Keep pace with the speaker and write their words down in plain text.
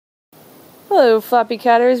Hello Floppy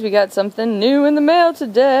Catters, we got something new in the mail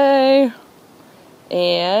today.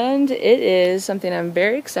 And it is something I'm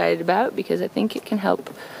very excited about because I think it can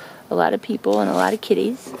help a lot of people and a lot of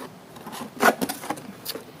kitties.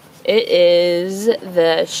 It is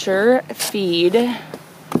the SureFeed,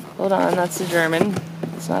 hold on, that's the German,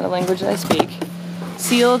 it's not a language that I speak,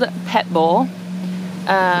 sealed pet bowl.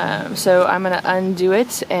 So I'm going to undo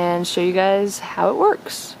it and show you guys how it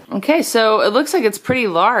works. Okay, so it looks like it's pretty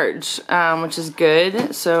large, which is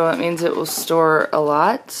good. So that means it will store a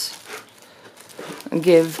lot and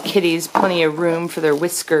give kitties plenty of room for their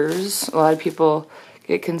whiskers. A lot of people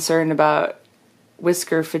get concerned about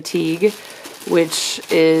whisker fatigue, which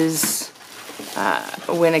is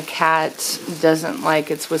when a cat doesn't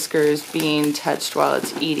like its whiskers being touched while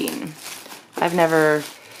it's eating. I've never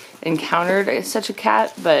encountered such a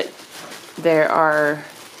cat, but there are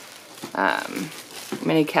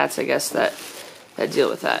many cats, I guess, that deal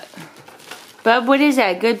with that. Bub, what is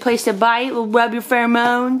that? Good place to bite? We'll rub your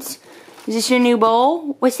pheromones. Is this your new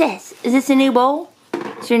bowl? What's this? Is this a new bowl?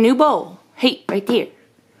 It's your new bowl. Hey, right there.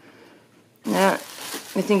 Yeah,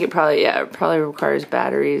 I think it probably requires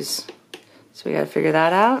batteries. So we gotta figure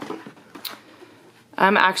that out.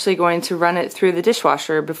 I'm actually going to run it through the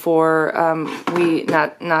dishwasher before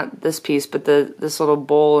not this piece, but this little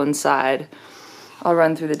bowl inside. I'll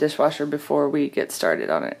run through the dishwasher before we get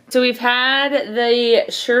started on it. So we've had the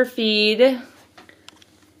SureFeed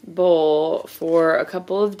bowl for a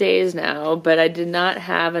couple of days now, but I did not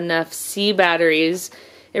have enough C batteries.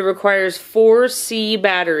 It requires 4 C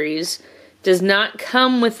batteries. Does not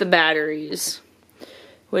come with the batteries,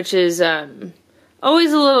 which is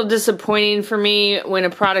always a little disappointing for me when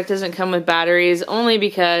a product doesn't come with batteries, only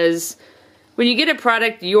because when you get a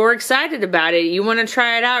product, you're excited about it. You want to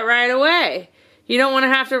try it out right away. You don't want to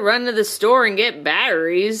have to run to the store and get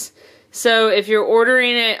batteries. So if you're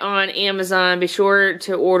ordering it on Amazon, be sure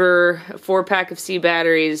to order a 4-pack of C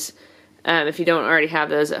batteries if you don't already have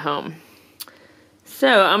those at home.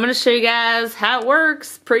 So I'm going to show you guys how it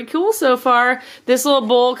works. Pretty cool so far. This little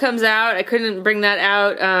bowl comes out. I couldn't bring that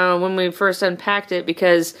out when we first unpacked it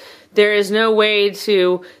because there is no way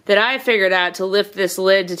that I figured out to lift this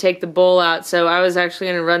lid to take the bowl out. So I was actually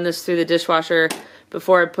going to run this through the dishwasher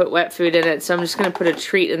before I put wet food in it. So I'm just going to put a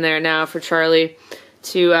treat in there now for Charlie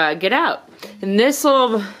to get out. And this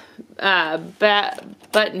little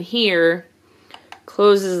button here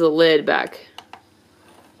closes the lid back.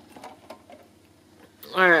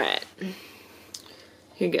 Alright,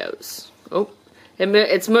 here goes. Oh,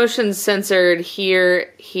 it's motion censored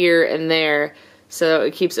here, here, and there, so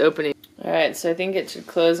it keeps opening. Alright, so I think it should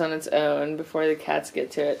close on its own before the cats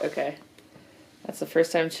get to it. Okay, that's the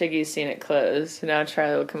first time Chiggy's seen it close. So now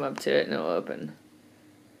Charlie will come up to it and it'll open.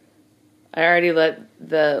 I already let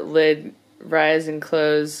the lid rise and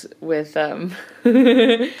close with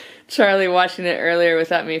Charlie watching it earlier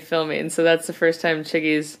without me filming, so that's the first time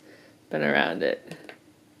Chiggy's been around it.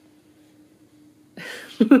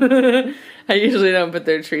 I usually don't put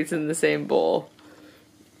their treats in the same bowl.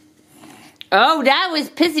 Oh, that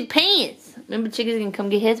was Pissy Pants. Remember Chicky's gonna come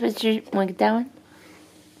get his? Want to get that one?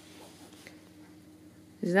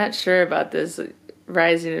 He's not sure about this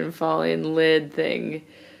rising and falling lid thing,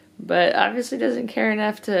 but obviously doesn't care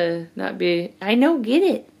enough to not be. I know, get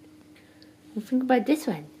it. Well, think about this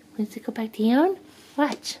one. Wants to go back down?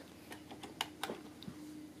 Watch.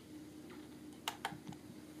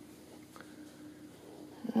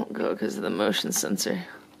 Won't go because of the motion sensor.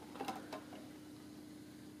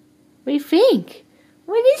 What do you think?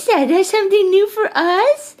 What is that? That's something new for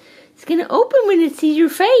us? It's gonna open when it sees your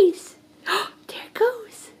face. Oh, there it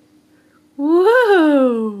goes.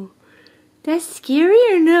 Whoa! That's scary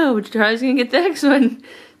or no? Charlie's gonna get the next one.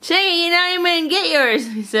 Chiggy, you know I'm gonna get yours.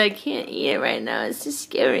 He said, I can't eat it right now. It's too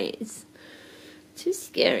scary. It's too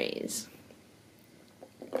scary.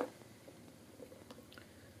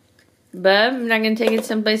 Bub, I'm not going to take it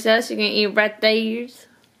someplace else. You're going to eat right there.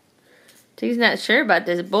 He's not sure about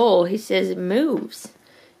this bowl. He says it moves.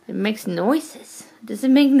 It makes noises. Does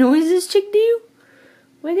it make noises, Chick do?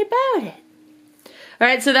 What about it?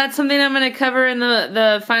 Alright, so that's something I'm going to cover in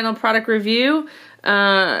the final product review.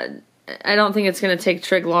 I don't think it's going to take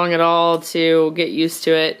Trig long at all to get used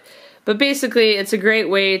to it. But basically, it's a great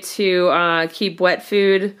way to keep wet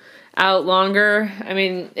food out longer. I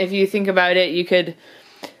mean, if you think about it, you could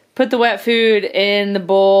put the wet food in the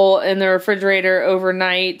bowl in the refrigerator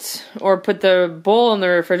overnight, or put the bowl in the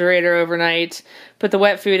refrigerator overnight, put the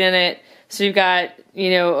wet food in it, so you've got,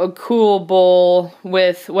 you know, a cool bowl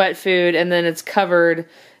with wet food, and then it's covered.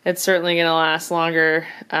 It's certainly going to last longer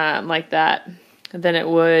like that than it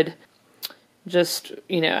would just,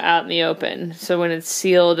 you know, out in the open. So when it's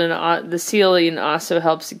sealed, and the sealing also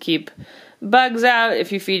helps to keep bugs out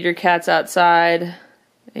if you feed your cats outside.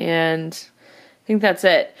 And I think that's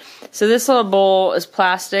it. So this little bowl is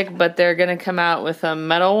plastic, but they're going to come out with a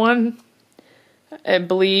metal one, I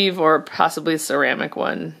believe, or possibly a ceramic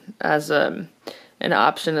one as an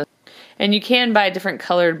option. And you can buy different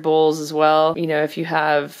colored bowls as well. You know, if you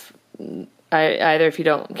have, either if you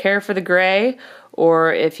don't care for the gray,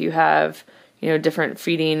 or if you have, you know, different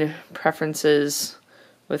feeding preferences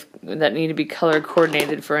that need to be color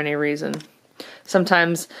coordinated for any reason.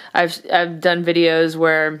 Sometimes I've done videos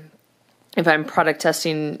where if I'm not product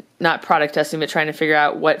testing, but trying to figure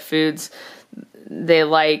out what foods they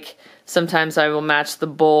like, sometimes I will match the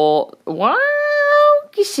bowl. Wow,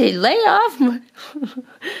 you should lay off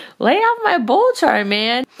my bowl chart,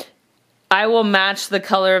 man. I will match the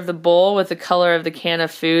color of the bowl with the color of the can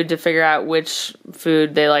of food to figure out which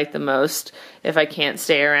food they like the most if I can't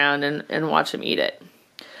stay around and watch them eat it.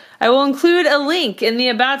 I will include a link in the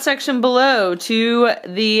About section below to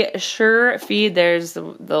the SureFeed, there's the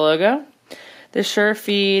logo, the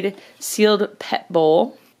SureFeed sealed pet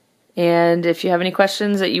bowl. And if you have any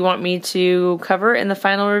questions that you want me to cover in the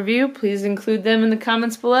final review, please include them in the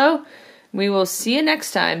comments below. We will see you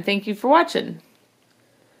next time. Thank you for watching.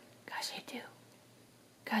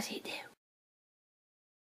 'Cause you do.